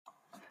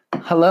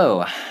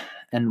Hello,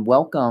 and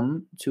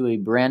welcome to a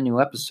brand new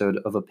episode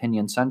of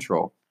Opinion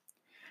Central.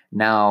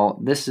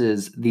 Now, this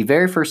is the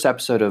very first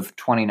episode of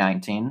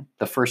 2019,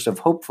 the first of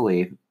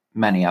hopefully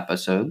many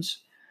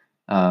episodes.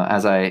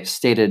 As I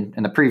stated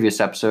in the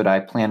previous episode, I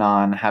plan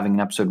on having an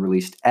episode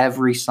released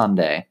every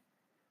Sunday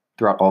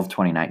throughout all of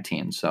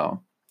 2019. So,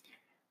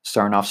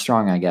 starting off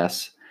strong, I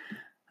guess.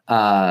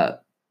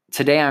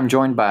 Today, I'm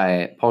joined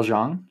by Paul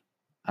Zhang.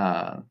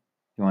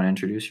 You want to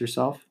introduce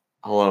yourself?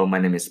 Hello, my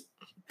name is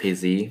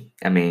PZ.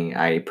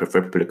 I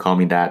prefer people to call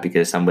me that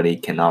because somebody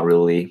cannot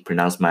really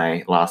pronounce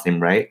my last name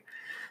right.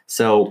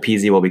 So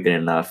PZ will be good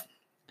enough.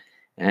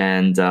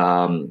 And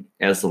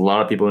as a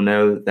lot of people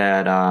know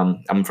that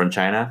I'm from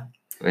China,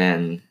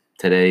 and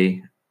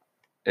today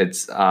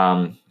it's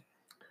we're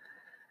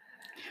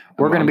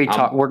going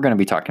to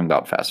be talking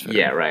about fast food.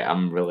 Yeah, right.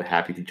 I'm really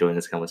happy to join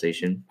this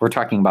conversation. We're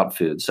talking about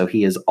food, so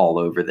he is all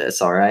over this.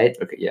 All right.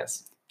 Okay.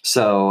 Yes.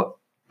 So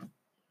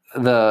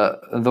the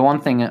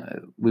one thing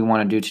we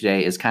want to do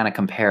today is kind of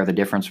compare the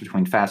difference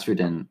between fast food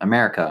in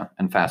America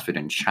and fast food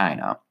in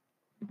China.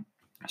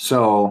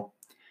 So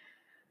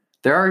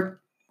there are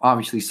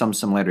obviously some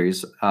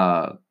similarities.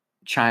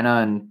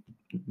 China and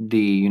the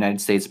United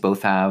States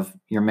both have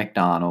your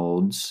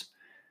McDonald's.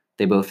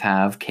 They both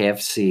have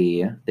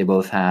KFC. I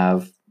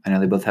know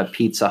they both have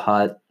Pizza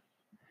Hut.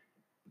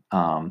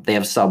 They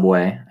have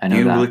Subway. I know.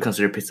 Do you really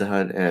consider Pizza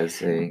Hut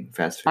as a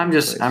fast food?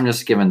 I'm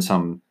just giving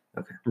some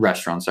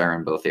restaurants that are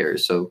in both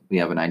areas, so we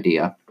have an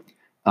idea.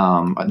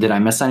 Did I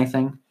miss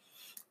anything?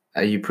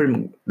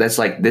 That's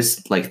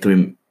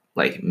three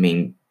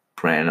main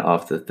brand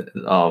of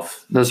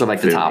those are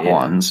like food, the top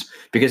ones,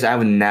 because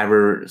I've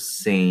never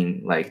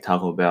seen like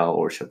Taco Bell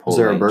or Chipotle. Is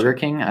there a Burger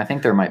King? I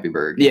think there might be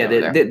Burger King.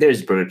 Yeah,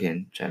 there's Burger King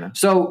in China.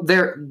 So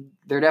there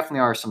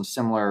definitely are some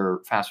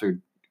similar fast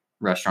food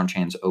restaurant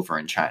chains over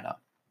in China.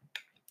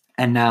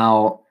 And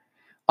now,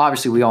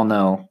 obviously, we all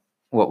know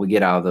what we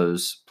get out of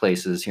those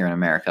places here in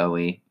America.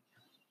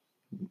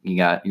 You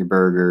got your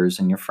burgers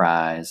and your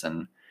fries,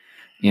 and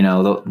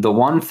the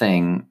one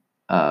thing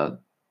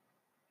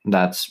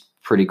that's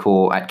pretty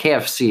cool at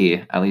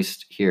KFC, at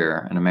least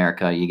here in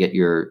America, you get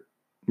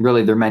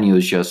their menu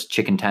is just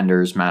chicken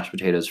tenders, mashed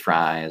potatoes,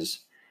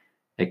 fries,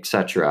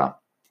 etc.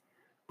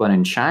 But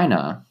in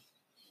China,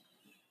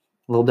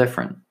 a little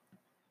different.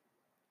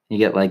 You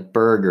get like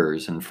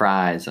burgers and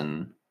fries,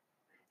 and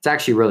it's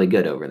actually really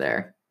good over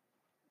there.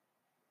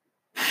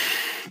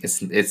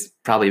 It's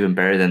probably even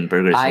better than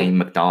burgers in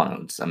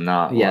McDonald's. I'm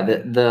not. Yeah,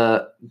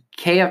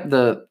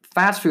 the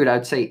fast food,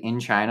 I'd say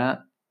in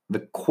China, the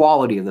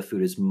quality of the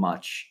food is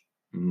much,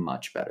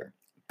 much better.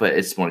 But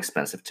it's more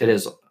expensive too. It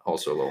is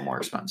also a little more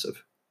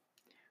expensive.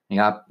 You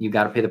got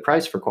to pay the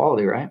price for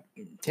quality, right?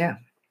 Yeah,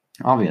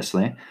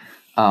 obviously.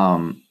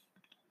 But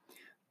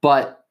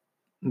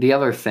the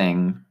other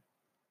thing,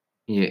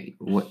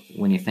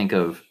 when you think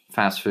of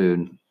fast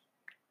food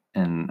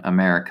in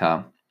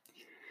America,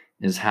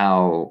 is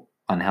how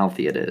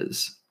unhealthy it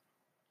is.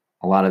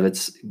 A lot of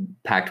it's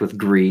packed with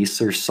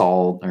grease or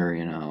salt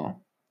or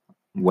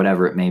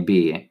whatever it may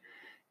be.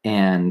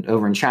 And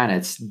over in China,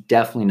 it's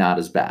definitely not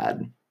as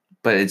bad.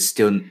 But it's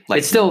still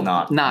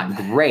not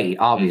great,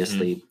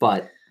 obviously. Mm-hmm.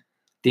 But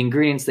the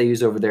ingredients they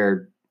use over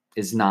there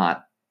is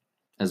not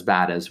as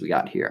bad as we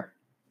got here.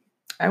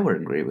 I would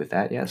agree with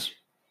that. Yes.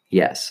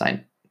 Yes,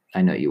 I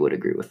know you would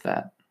agree with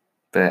that.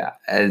 But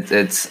I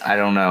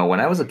don't know.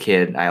 When I was a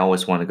kid, I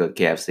always wanted to go to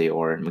KFC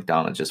or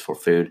McDonald's just for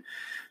food.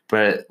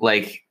 But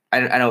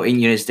I know in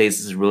the United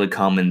States, it's really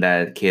common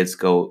that kids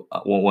go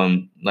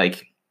when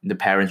the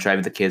parents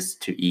drive the kids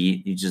to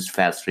eat. You just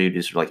fast food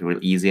is like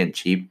really easy and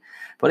cheap.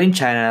 But in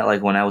China,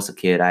 like when I was a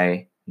kid,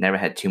 I never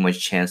had too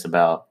much chance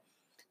about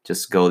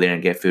just go there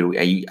and get food.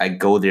 I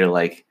go there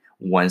like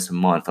once a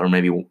month or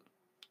maybe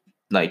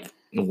like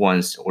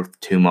once or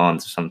 2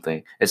 months or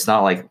something. It's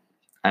not like,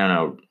 I don't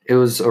know. It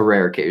was a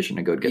rare occasion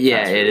to go get.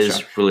 Yeah, it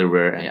is really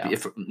rare. Yeah.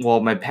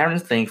 My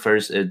parents think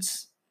first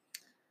it's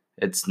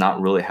not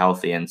really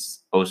healthy, and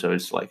also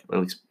it's like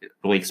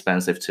really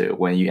expensive too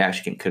when you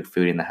actually can cook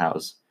food in the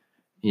house.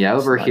 Yeah,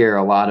 over here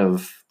a lot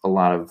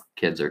of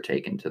kids are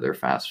taken to their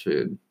fast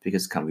food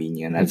because it's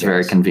convenient. It's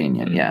very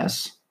convenient. Mm-hmm.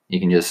 Yes, you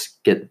can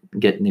just get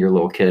your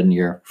little kid and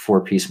your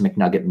 4-piece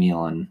McNugget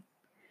meal and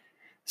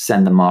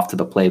send them off to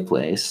the play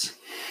place.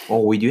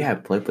 Oh, we do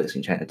have play place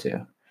in China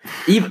too.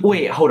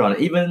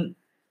 Even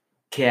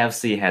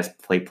KFC has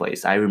play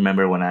place. I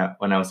remember when I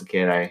was a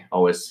kid, I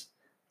always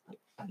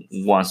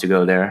wanted to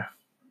go there.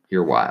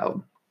 You're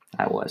wild.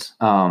 I was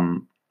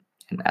and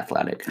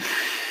athletic.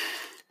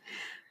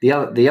 The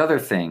other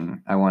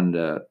thing I wanted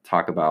to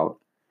talk about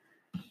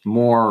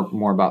more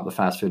about the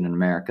fast food in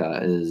America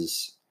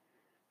is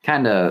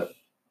kind of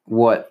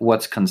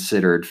what's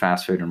considered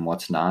fast food and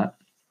what's not.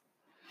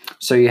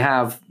 So you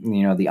have,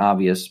 the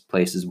obvious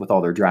places with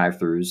all their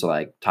drive-thrus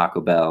like Taco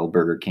Bell,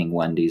 Burger King,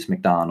 Wendy's,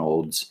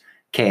 McDonald's,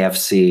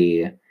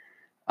 KFC,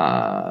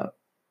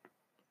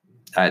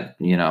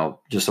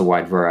 just a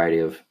wide variety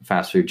of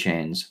fast food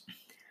chains.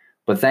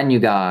 But then you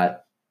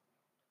got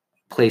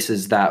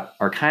places that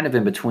are kind of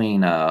in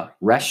between a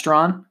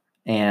restaurant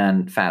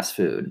and fast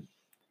food.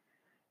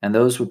 And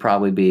those would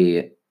probably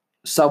be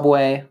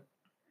Subway,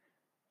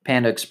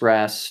 Panda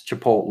Express,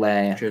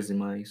 Chipotle. Jersey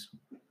Mike's.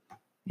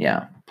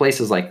 Yeah,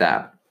 places like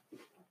that.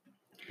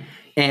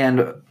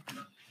 And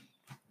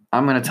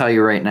I'm going to tell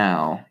you right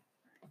now,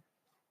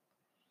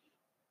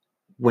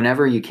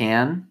 whenever you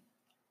can,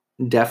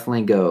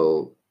 definitely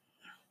go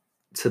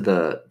to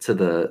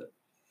the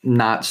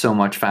not so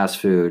much fast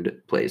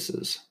food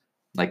places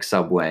like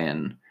Subway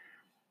and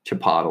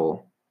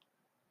Chipotle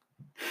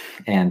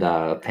and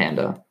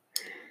Panda,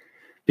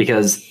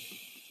 because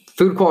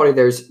food quality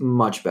there's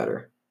much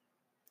better.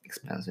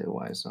 Expensive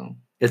wise, so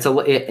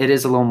It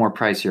is a little more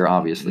pricier,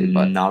 obviously,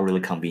 but not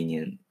really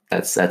convenient.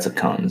 That's a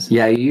cons.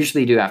 Yeah, you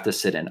usually do have to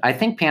sit in. I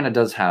think Panda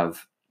does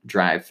have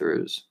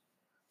drive-throughs.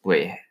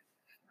 Wait,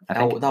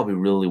 that would be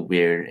really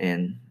weird.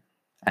 And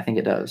I think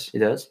it does. It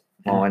does?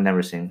 Yeah. Oh, I've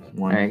never seen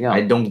one. There you go.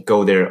 I don't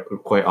go there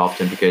quite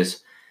often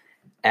because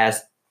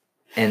as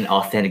an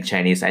authentic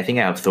Chinese, I think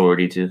I have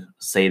authority to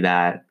say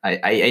that.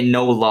 I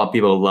know a lot of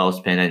people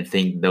love Panda and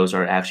think those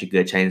are actually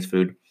good Chinese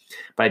food.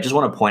 But I just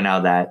want to point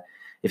out that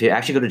if you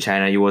actually go to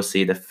China, you will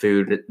see the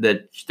food,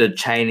 the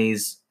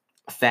Chinese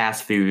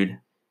fast food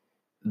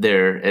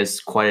there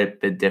is quite a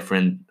bit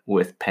different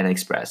with Panda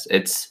Express.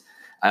 It's,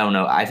 I don't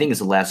know, I think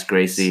it's less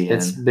greasy.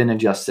 It's been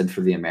adjusted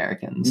for the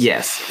Americans.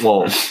 Yes.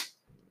 Well,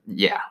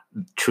 yeah,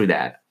 true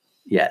that.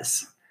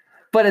 Yes.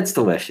 But it's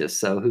delicious,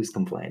 so who's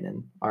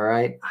complaining? All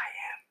right? I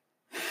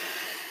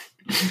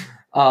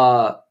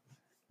am.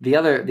 The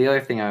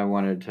other thing I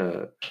wanted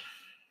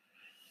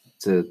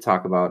to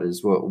talk about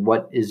is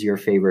what is your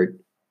favorite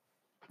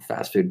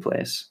fast food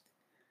place?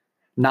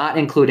 Not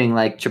including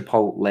like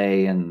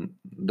Chipotle and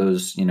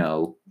those, in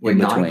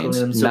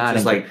betweens.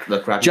 Not like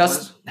the crappy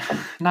just ones?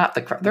 Not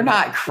they're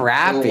not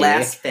crappy. The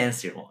less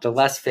fancy ones. The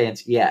less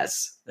fancy,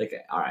 yes. Okay,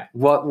 all right.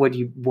 What would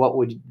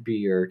be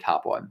your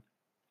top one?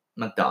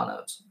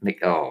 McDonald's.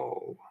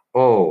 McDonald's.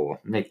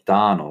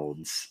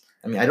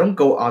 I mean, I don't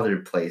go other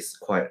place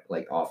quite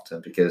like often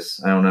because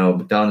I don't know,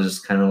 McDonald's is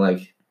kind of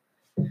like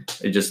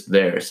it's just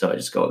there, so I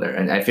just go there,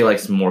 and I feel like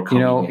it's more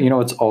convenient. You know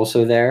what's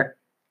also there?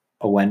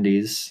 A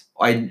Wendy's.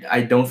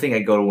 I don't think I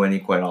go to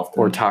Wendy's quite often.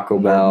 Or Taco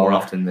Bell. More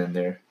often than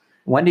there.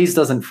 Wendy's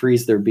doesn't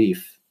freeze their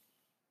beef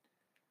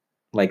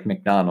like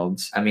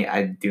McDonald's. I mean,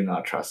 I do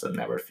not trust them.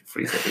 Never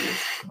freeze their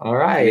beef. All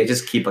right. They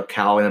just keep a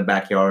cow in the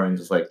backyard and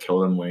just like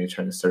kill them when you're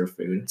trying to serve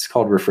food. It's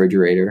called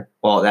refrigerator.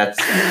 Well, that's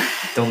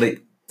do they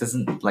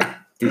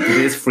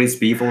just freeze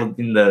beef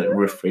in the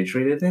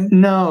refrigerator then?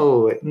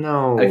 No.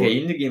 Okay,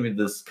 you need to give me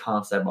this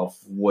concept of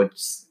what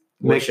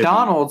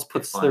McDonald's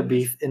puts their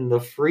beef in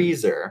the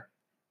freezer.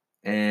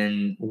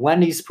 And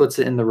Wendy's puts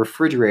it in the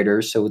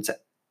refrigerator so it's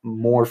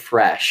more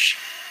fresh.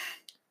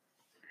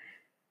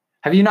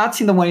 Have you not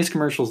seen the Wendy's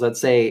commercials that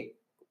say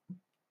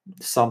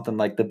something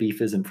like the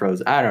beef isn't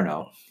frozen? I don't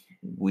know.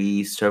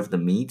 We serve the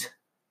meat?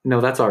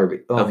 No, that's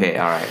Arby's. Oh, okay,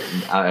 all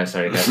right.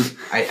 Sorry, guys.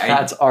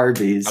 That's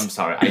Arby's. I'm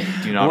sorry. I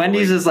do not.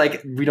 Wendy's is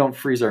like, we don't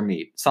freeze our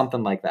meat.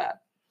 Something like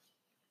that.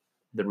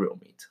 The real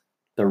meat.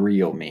 The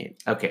real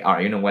meat. Okay, all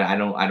right. You know what? I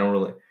don't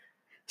really.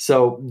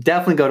 So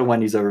definitely go to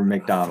Wendy's over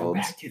McDonald's.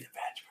 Back to the veg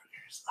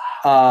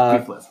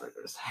burgers. Beefless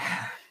burgers.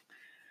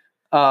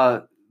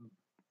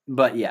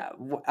 But yeah,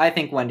 I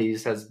think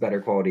Wendy's has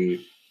better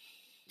quality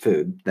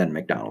food than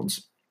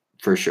McDonald's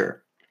for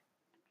sure.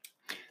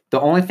 The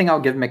only thing I'll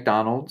give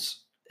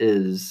McDonald's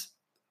is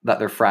that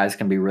their fries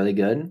can be really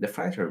good. The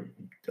fries are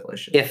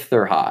delicious if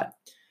they're hot.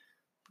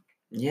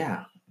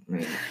 Yeah, I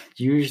mean,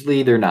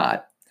 usually they're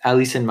not. At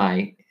least in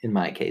my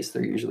case,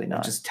 they're usually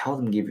not. Just tell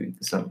them to give you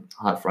some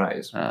hot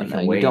fries. No,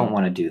 you don't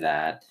want to do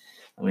that.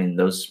 I mean,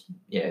 those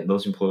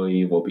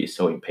employees will be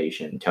so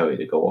impatient and tell you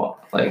to go off.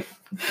 Like,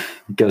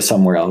 go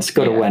somewhere else.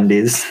 Go to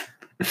Wendy's.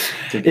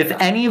 If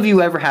any of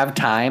you ever have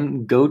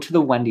time, go to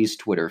the Wendy's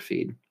Twitter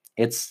feed.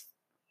 It's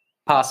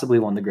possibly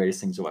one of the greatest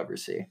things you'll ever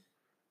see.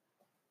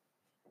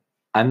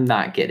 I'm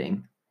not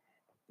kidding.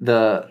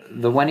 The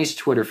Wendy's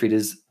Twitter feed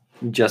is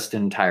just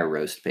an entire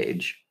roast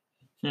page.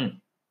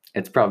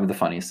 It's probably the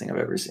funniest thing I've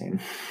ever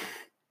seen.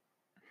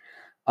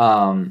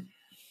 But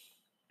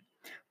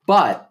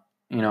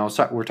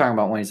so we're talking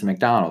about Wendy's and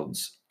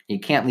McDonald's. You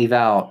can't leave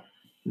out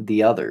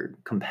the other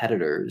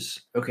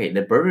competitors. Okay,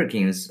 the Burger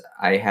Kings,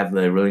 I have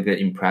a really good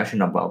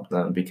impression about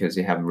them because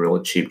they have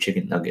really cheap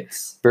chicken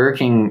nuggets. Burger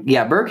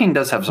King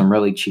does have some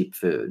really cheap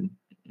food,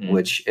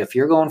 which if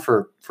you're going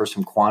for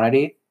some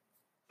quantity,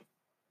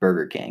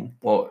 Burger King.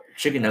 Well,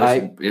 chicken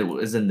nuggets it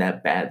isn't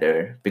that bad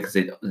there because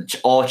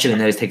all chicken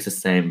nuggets takes the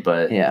same,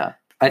 but yeah.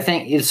 I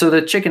think so.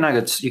 The chicken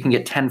nuggets you can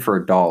get 10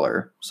 for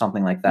 $1,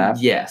 something like that.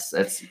 Yes,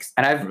 that's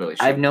and really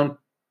cheap. I've known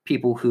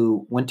people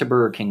who went to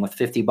Burger King with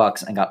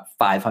 $50 and got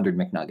 500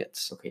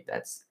 McNuggets. Okay,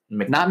 that's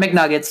not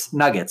McNuggets,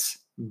 nuggets.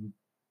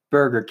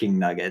 Burger King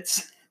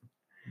nuggets.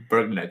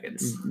 Burger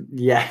nuggets.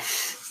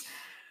 Yes.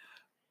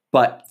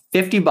 But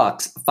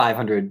 $50,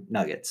 500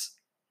 nuggets.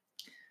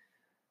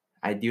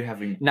 I do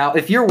have now.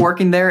 If you're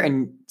working there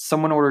and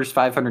someone orders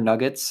 500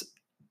 nuggets,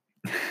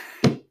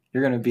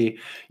 you're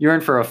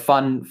in for a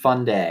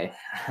fun day.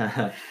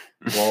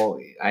 Well,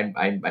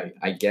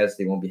 I guess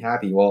they won't be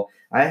happy. Well,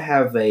 I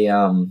have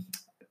a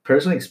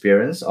personal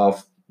experience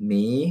of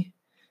me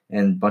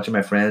and a bunch of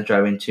my friends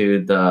driving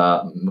to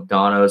the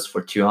McDonald's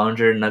for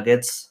 200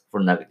 nuggets for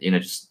nugget,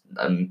 just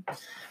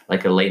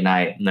like a late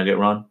night nugget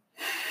run.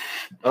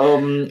 Your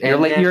And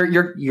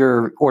then-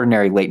 your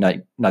ordinary late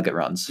night nugget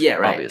runs. yeah,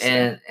 right. Obviously.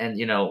 And and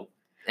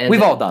We've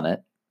then- all done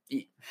it.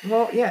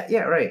 Well,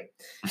 yeah, right.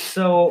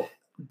 So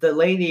the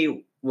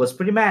lady was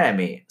pretty mad at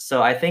me.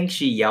 So I think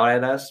she yelled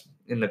at us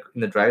in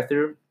the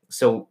drive-through.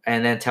 So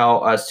and then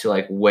tell us to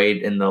like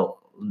wait in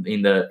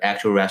the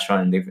actual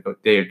restaurant, and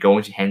they're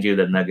going to hand you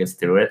the nuggets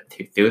through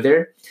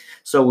there.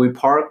 So we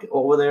park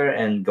over there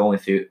and going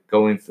through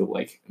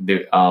like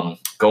the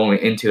going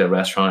into the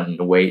restaurant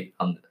and wait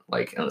on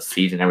the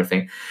seats and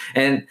everything.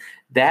 And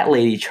that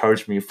lady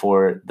charged me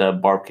for the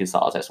barbecue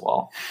sauce as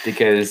well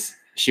because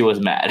she was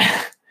mad.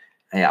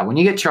 Yeah, when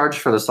you get charged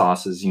for the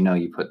sauces,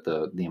 you put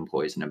the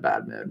employees in a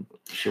bad mood.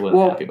 She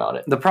wasn't happy about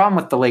it. The problem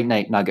with the late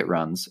night nugget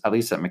runs, at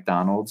least at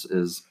McDonald's,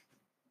 is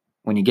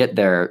when you get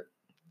there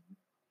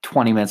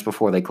 20 minutes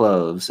before they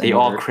close, They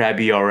all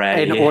crabby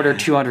already. and order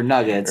 200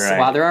 nuggets. Right.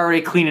 While they're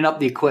already cleaning up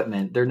the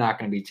equipment, they're not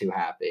going to be too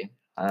happy.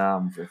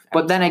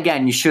 But then again,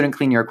 again, you shouldn't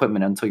clean your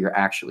equipment until you're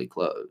actually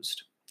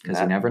closed, because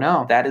you never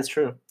know. that is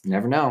true. You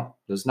never know.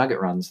 Those nugget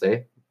runs,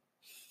 they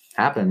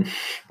happen.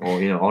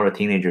 Well, all the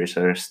teenagers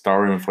are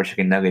starving for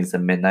chicken nuggets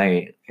at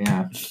midnight.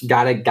 Yeah,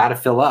 gotta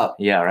fill up.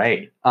 Yeah,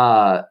 right.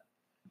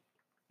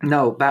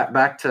 No,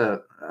 back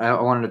to I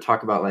wanted to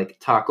talk about like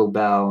Taco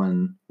Bell,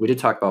 and we did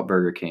talk about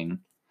Burger King,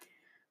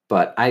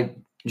 but I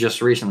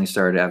just recently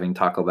started having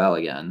Taco Bell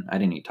again. I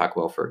didn't eat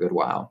Taco Bell for a good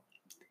while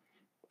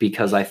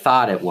because I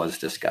thought it was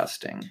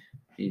disgusting.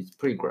 It's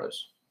pretty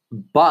gross.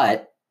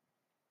 But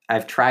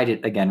I've tried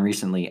it again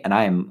recently, and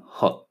I am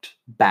hooked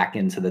back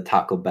into the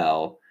Taco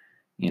Bell,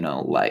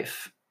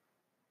 life.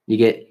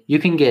 You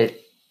can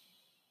get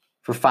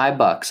for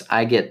 $5.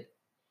 I get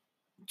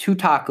 2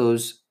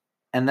 tacos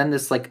and then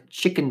this like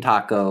chicken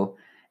taco,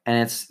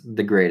 and it's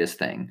the greatest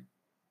thing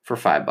for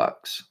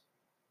 $5.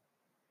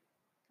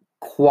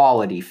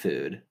 Quality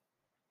food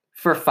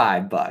for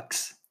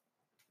 $5.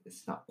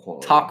 It's not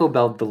quality. Taco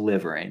Bell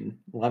delivering.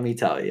 Let me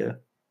tell you.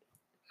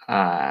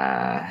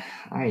 I'm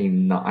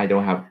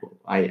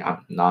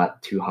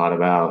not too hot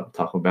about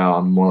Taco Bell.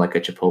 I'm more like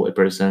a Chipotle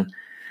person.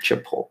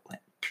 Chipotle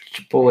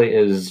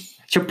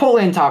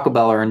Chipotle and Taco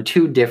Bell are in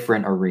 2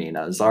 different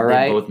arenas, all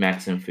right? They're both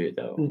Mexican food,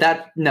 though.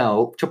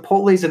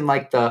 Chipotle's in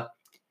like the,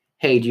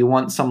 hey, do you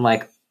want some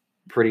like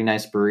pretty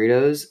nice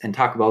burritos? And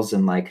Taco Bell's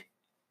in like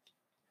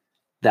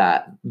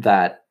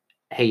that,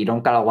 hey, you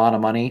don't got a lot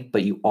of money,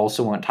 but you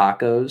also want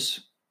tacos?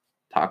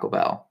 Taco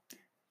Bell.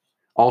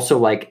 Also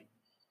like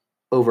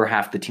over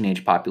half the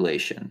teenage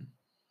population,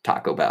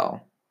 Taco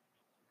Bell.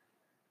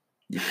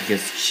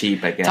 It's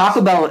cheap, I guess.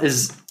 Taco Bell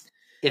is,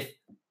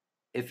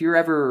 if you're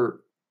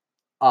ever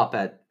up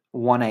at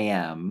 1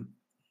 a.m.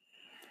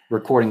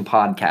 recording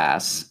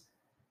podcasts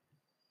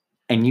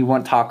and you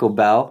want Taco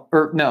Bell,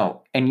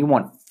 and you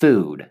want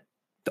food,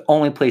 the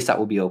only place that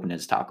will be open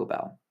is Taco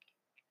Bell.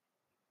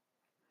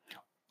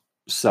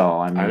 So,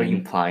 I mean... Are you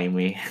implying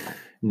me?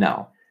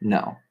 No.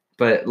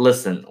 But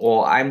listen,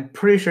 well, I'm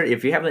pretty sure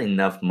if you have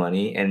enough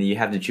money and you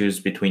have to choose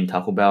between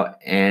Taco Bell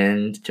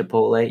and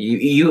Chipotle,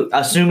 you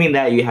assuming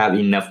that you have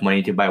enough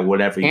money to buy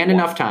whatever you want. And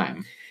enough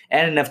time.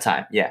 And enough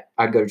time, yeah.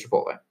 I'd go to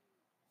Chipotle.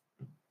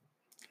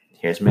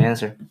 Here's my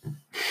answer.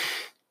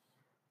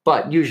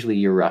 But usually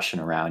you're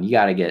rushing around. You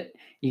gotta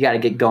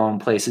get going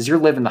places. You're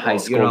living the high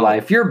school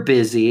life. You're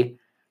busy.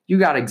 You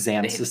got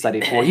exams to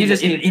study for. You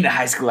just in the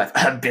high school life.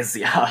 I'm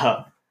busy.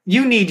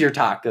 You need your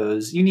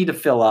tacos. You need to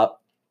fill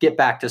up. Get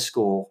back to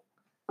school.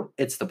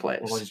 It's the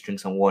place. I'll just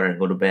drink some water and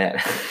go to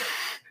bed.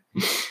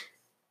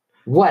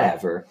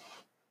 Whatever.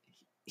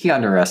 He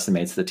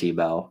underestimates the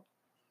T-Bell.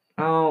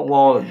 Oh,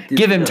 well.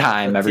 Give him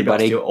time,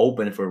 everybody. Still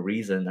open for a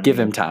reason. Give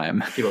him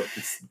time.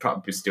 It's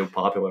probably still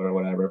popular or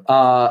whatever.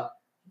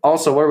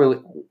 Also, where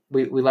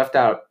we left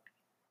out.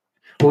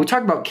 Well, we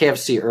talked about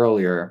KFC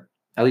earlier,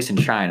 at least in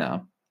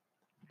China.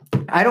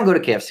 I don't go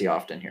to KFC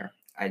often here.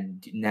 I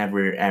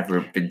never ever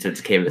been to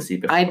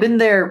KFC before. I've been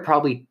there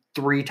probably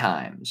 3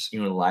 times.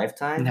 In your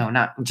lifetime? No,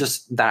 not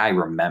just that I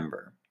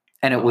remember.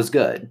 And it was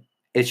good.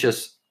 It's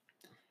just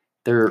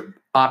there are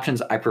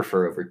options I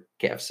prefer over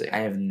KFC. I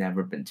have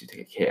never been to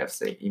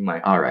KFC in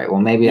my All right.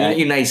 Well, maybe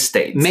United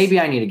States. Maybe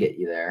I need to get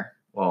you there.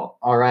 Well,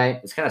 all right.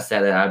 It's kind of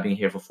sad that I've been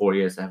here for 4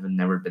 years. I have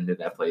never been to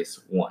that place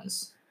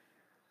once.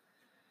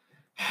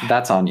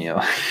 That's on you.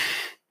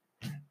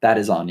 That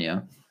is on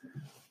you.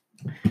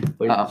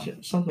 But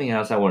something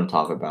else I want to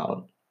talk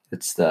about.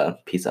 It's the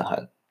Pizza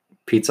Hut.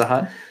 Pizza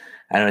Hut?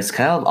 I know it's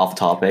kind of off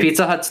topic.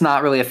 Pizza Hut's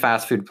not really a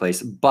fast food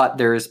place, but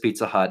there is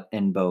Pizza Hut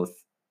in both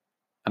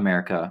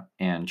America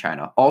and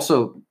China.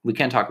 Also, we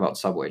can talk about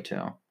Subway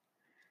too.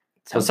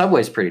 So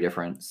Subway's pretty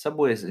different.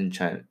 Subway's in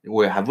China.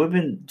 Wait, have we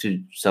been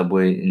to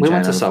Subway in China? We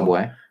went to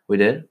Subway. We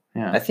did?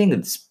 Yeah. I think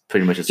it's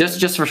pretty much the same.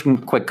 Just for some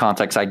quick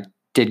context, I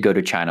did go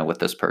to China with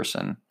this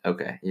person.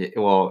 Okay. Yeah,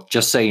 well,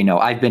 just so you know,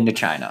 I've been to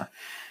China.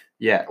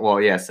 Yeah.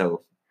 Well, yeah.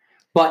 So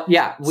But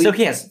yeah, So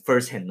he has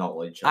firsthand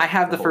knowledge. I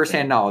have the whole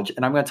firsthand thing. knowledge,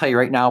 and I'm going to tell you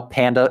right now,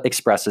 Panda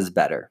Express is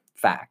better.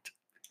 Fact.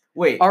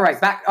 Wait. All right,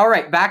 back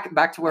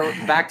to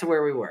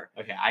where we were.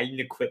 Okay, I need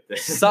to quit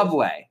this.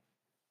 Subway.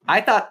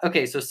 I thought,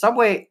 okay, so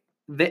Subway,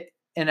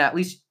 and at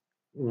least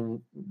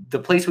the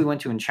place we went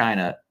to in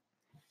China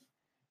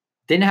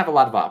didn't have a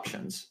lot of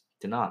options.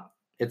 Did not.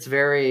 It's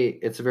very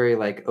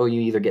like, oh, you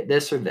either get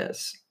this or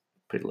this,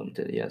 Pretty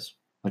limited, yes.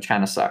 which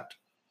kind of sucked.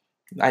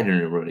 I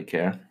didn't really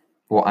care.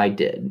 Well, I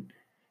did.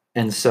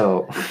 And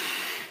so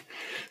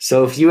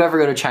if you ever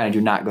go to China,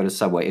 do not go to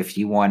Subway if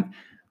you want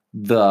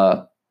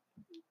the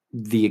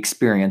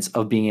experience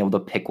of being able to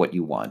pick what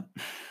you want.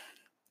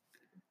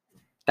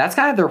 That's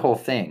kind of their whole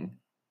thing.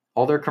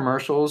 All their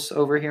commercials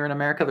over here in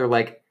America, they're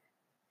like,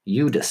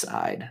 you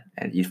decide.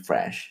 And eat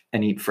fresh.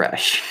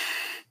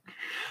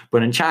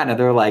 But in China,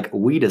 they're like,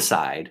 we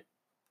decide,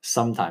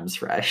 sometimes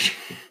fresh.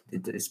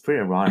 It's pretty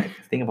ironic.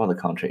 Think about the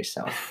country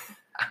itself.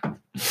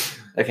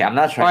 Okay, I'm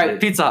not trying. All right,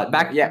 Pizza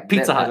Hut.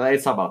 Pizza Hut.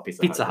 Let's talk about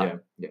Pizza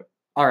Hut. Yeah.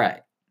 All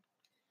right.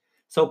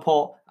 So,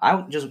 Paul,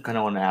 I just kind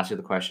of want to ask you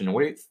the question.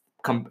 What do you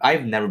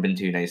I've never been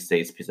to United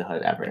States Pizza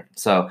Hut ever.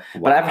 So,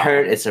 but I've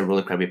heard it's a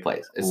really crappy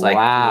place. It's like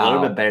a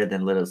little bit better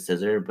than Little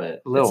Caesar,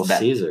 but Little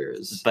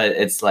Caesars. But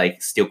it's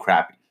like still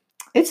crappy.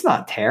 It's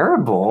not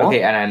terrible.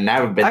 Okay, and I've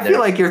never been there. I feel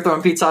like you're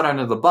throwing Pizza Hut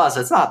under the bus.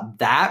 It's not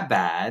that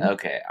bad.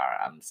 Okay, all right.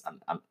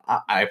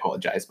 I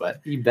apologize,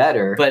 but you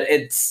better. But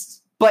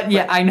it's. But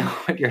yeah, I know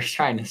what you're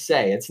trying to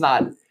say. It's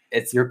not.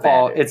 It's your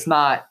call. It's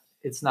not.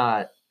 It's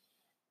not.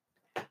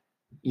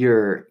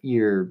 Your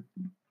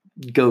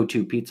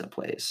go-to pizza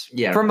place.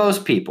 Yeah. For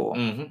most people,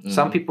 mm-hmm.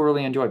 Some people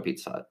really enjoy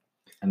Pizza Hut,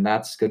 and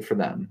that's good for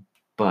them.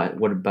 But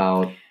what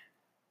about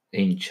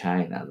in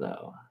China,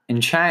 though? In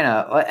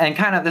China, and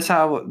kind of this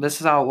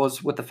is how it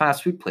was with the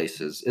fast food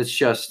places. It's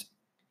just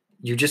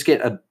you just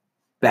get a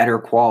better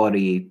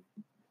quality,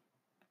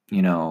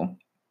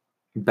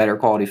 better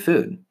quality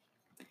food.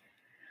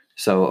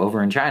 So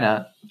over in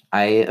China,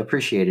 I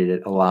appreciated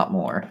it a lot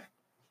more.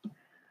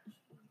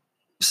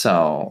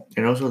 So,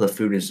 and also the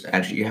food is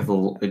actually, you have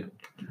a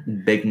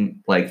big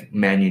like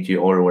menu to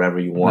order whatever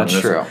you want.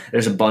 That's true.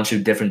 There's a bunch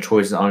of different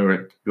choices on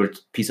your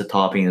pizza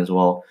topping as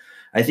well.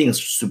 I think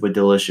it's super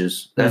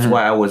delicious. That's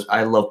why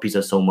I love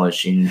pizza so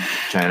much in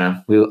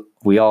China.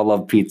 We all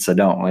love pizza,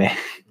 don't we?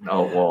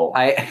 Oh well.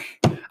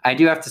 I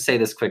do have to say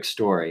this quick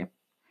story.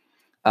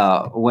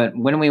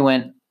 When we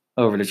went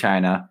over to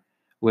China,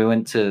 we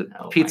went to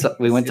pizza.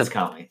 We went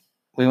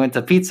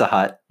to Pizza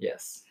Hut.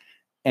 Yes.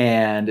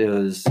 And it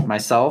was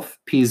myself,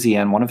 PZ,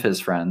 and one of his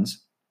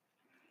friends.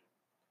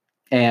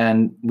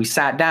 And we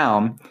sat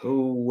down.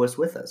 Who was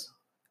with us?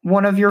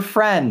 One of your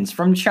friends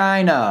from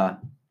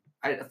China.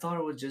 I thought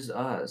it was just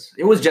us.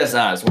 It was just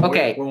us.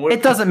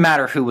 It doesn't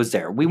matter who was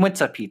there. We went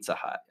to Pizza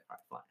Hut.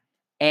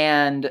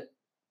 And,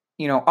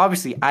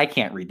 obviously I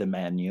can't read the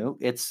menu.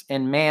 It's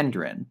in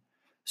Mandarin.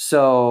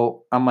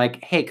 So I'm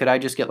like, hey, could I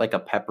just get like a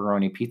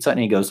pepperoni pizza? And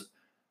he goes,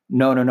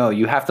 no.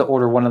 You have to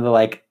order one of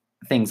the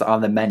things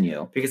on the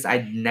menu. Because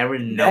I never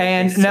know.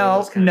 And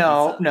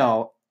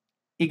no.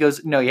 He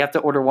goes, no, you have to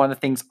order one of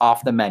the things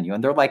off the menu.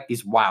 And they're like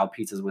these wild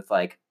pizzas with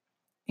a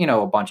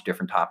bunch of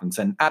different toppings.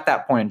 And at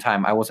that point in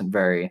time, I wasn't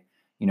very,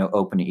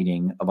 open to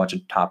eating a bunch of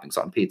toppings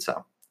on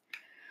pizza.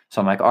 So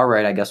I'm like, all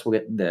right, I guess we'll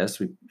get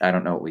this. I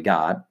don't know what we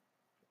got.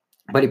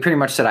 But he pretty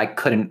much said I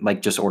couldn't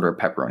just order a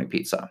pepperoni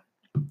pizza.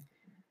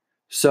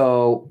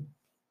 So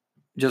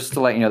just to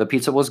let you know, the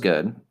pizza was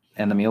good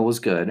and the meal was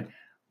good.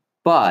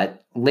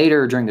 But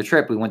later during the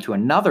trip, we went to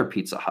another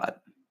Pizza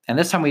Hut. And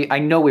this time I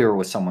know we were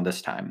with someone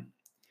this time.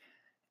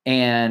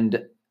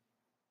 And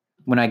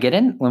when we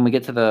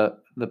get to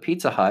the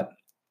Pizza Hut,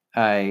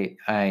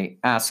 I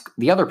ask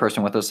the other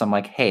person with us, I'm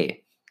like,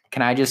 hey,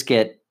 can I just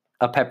get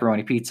a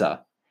pepperoni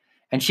pizza?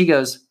 And she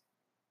goes,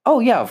 oh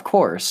yeah, of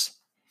course.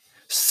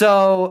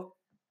 So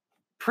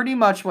pretty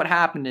much what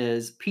happened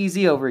is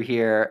PZ over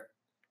here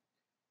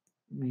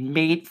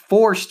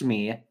forced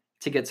me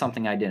to get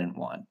something I didn't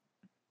want.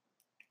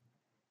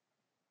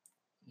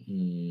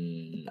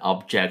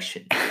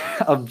 Objection.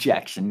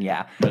 Objection,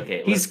 yeah.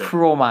 Okay. He's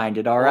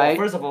cruel-minded, all right?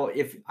 First of all,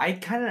 if I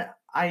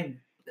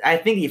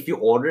think if you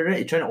order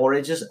it,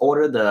 just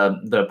order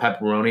the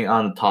pepperoni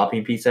on the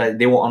topping pizza.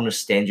 They will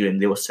understand you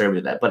and they will serve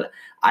you that. But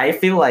I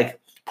feel like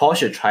Paul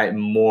should try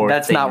more.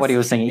 That's not what he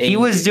was saying. He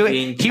was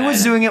doing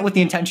it with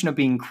the intention of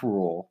being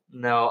cruel.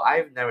 No,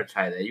 I've never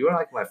tried that. You are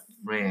like my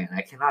friend.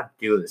 I cannot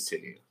do this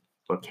to you.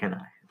 Or can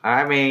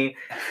I? I mean,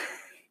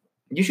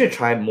 you should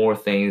try more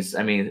things.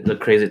 I mean, the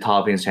crazy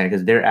toppings in China,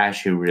 because they're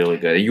actually really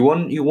good. You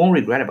won't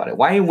regret about it.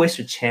 Why waste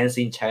your chance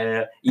in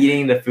China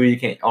eating the food you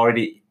can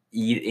already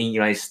eat in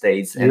United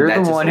States? And you're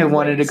the one who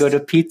wanted to go to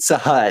Pizza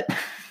Hut.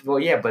 Well,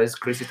 yeah, but it's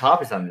crazy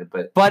toppings on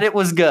it. But it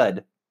was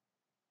good.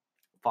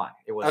 Fine.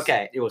 It was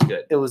okay. It was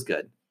good. It was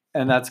good.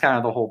 And that's kind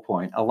of the whole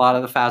point. A lot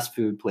of the fast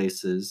food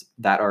places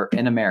that are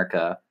in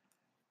America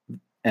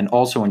and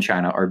also in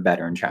China are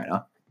better in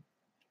China.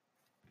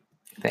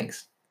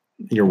 Thanks.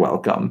 You're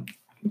welcome.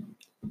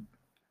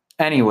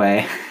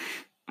 Anyway,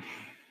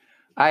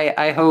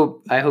 I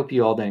hope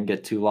you all didn't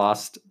get too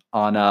lost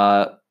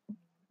on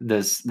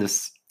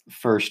this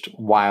first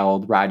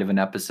wild ride of an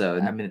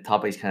episode. I mean, the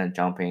topic is kind of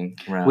jumping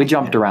around. We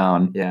jumped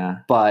around. Yeah.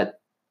 But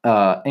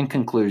in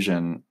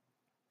conclusion,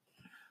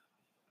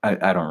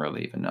 I don't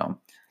really even know.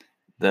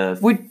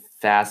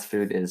 Fast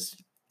food is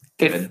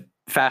good. If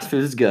fast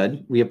food is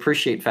good, we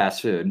appreciate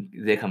fast food.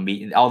 They're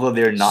convenient, although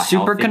they're not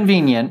super healthy,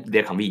 convenient.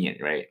 They're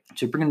convenient, right?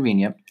 Super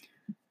convenient.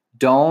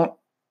 Don't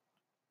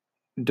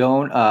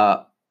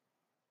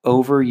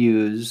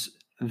overuse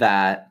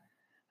that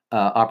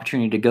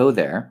opportunity to go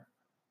there.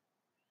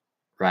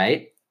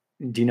 Right?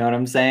 Do you know what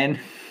I'm saying?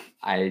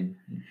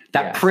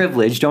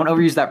 Privilege. Don't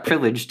overuse that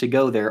privilege to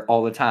go there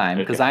all the time,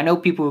 because I know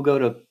people who go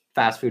to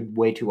fast food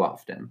way too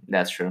often.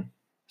 That's true.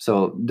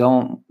 So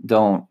don't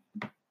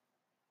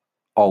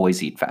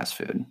always eat fast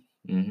food,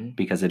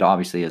 because it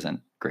obviously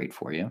isn't great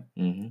for you.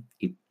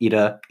 Eat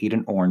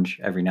an orange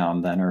every now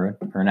and then, or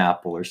an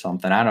apple or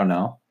something. I don't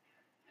know.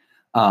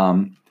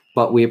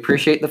 But we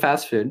appreciate the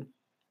fast food,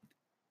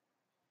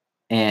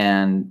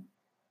 and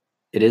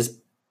it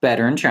is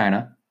better in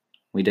China.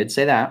 We did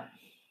say that.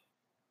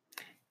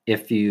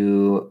 If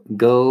you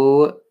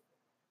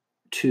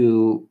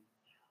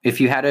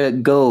had to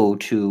go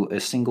to a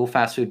single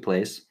fast food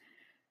place,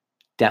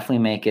 definitely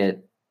make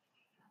it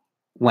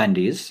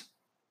Wendy's.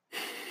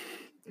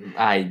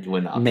 I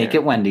would not make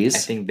it Wendy's. I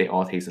think they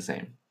all taste the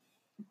same.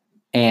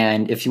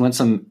 And if you want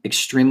some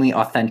extremely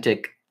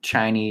authentic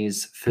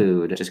Chinese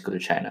food, just go to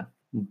China.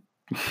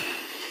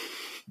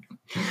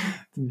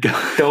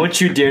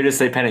 Don't you dare to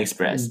say Panda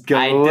Express.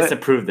 I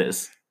disapprove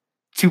this.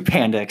 To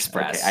Panda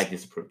Express. Okay, I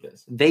disapprove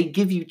this. They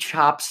give you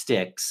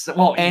chopsticks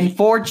and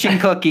fortune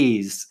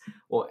cookies.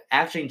 Well,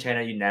 actually in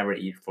China, you never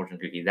eat fortune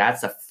cookies.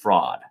 That's a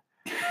fraud.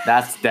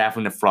 That's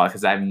definitely a fraud,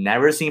 because I've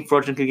never seen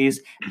fortune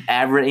cookies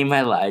ever in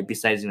my life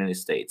besides the United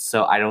States.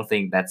 So I don't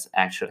think that's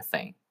actually a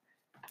thing.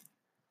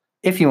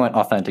 If you want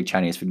authentic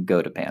Chinese food,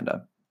 go to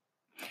Panda.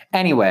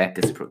 Anyway.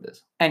 Disapprove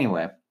this.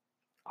 Anyway.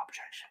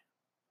 Objection.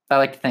 I'd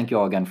like to thank you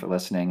all again for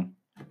listening.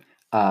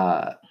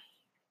 I'll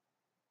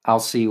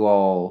see you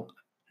all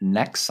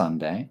next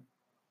Sunday.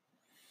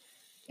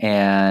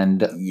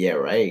 And yeah,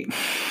 right.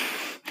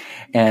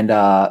 And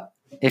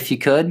if you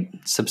could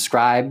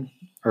subscribe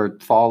or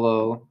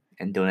follow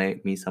and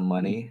donate me some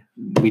money.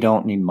 We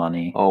don't need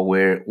money. Oh,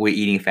 we're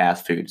eating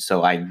fast food,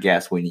 so I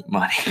guess we need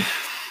money.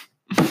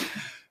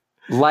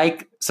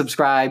 Like,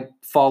 subscribe,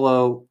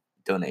 follow,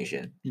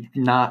 donation.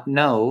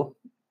 No.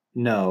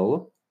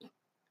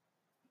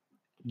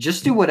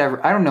 Just do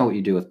whatever. I don't know what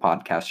you do with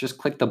podcasts. Just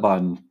click the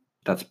button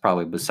that's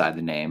probably beside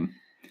the name.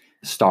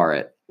 Star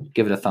it.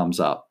 Give it a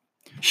thumbs up.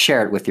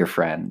 Share it with your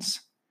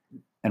friends.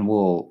 And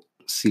we'll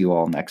see you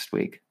all next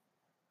week.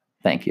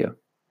 Thank you.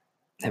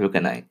 Have a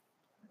good night.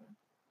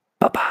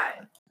 Bye-bye.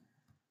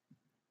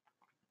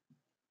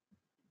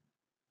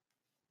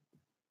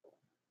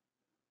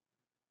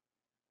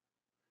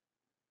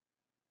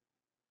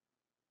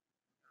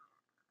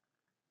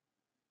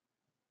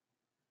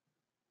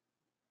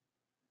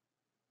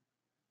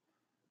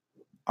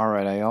 All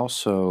right, I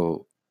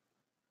also,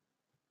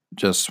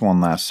 just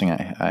one last thing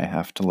I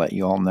have to let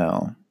you all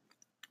know.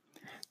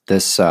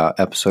 This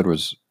episode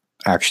was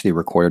actually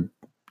recorded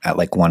at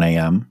like 1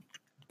 a.m.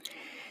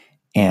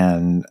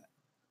 And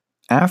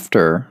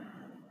after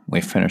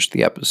we finished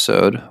the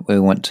episode, we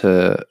went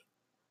to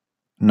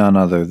none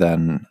other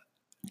than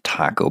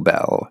Taco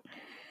Bell.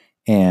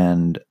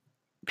 And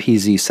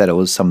PZ said it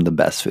was some of the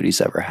best food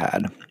he's ever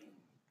had.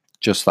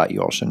 Just thought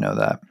you all should know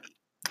that.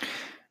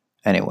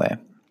 Anyway,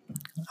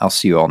 I'll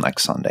see you all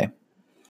next Sunday.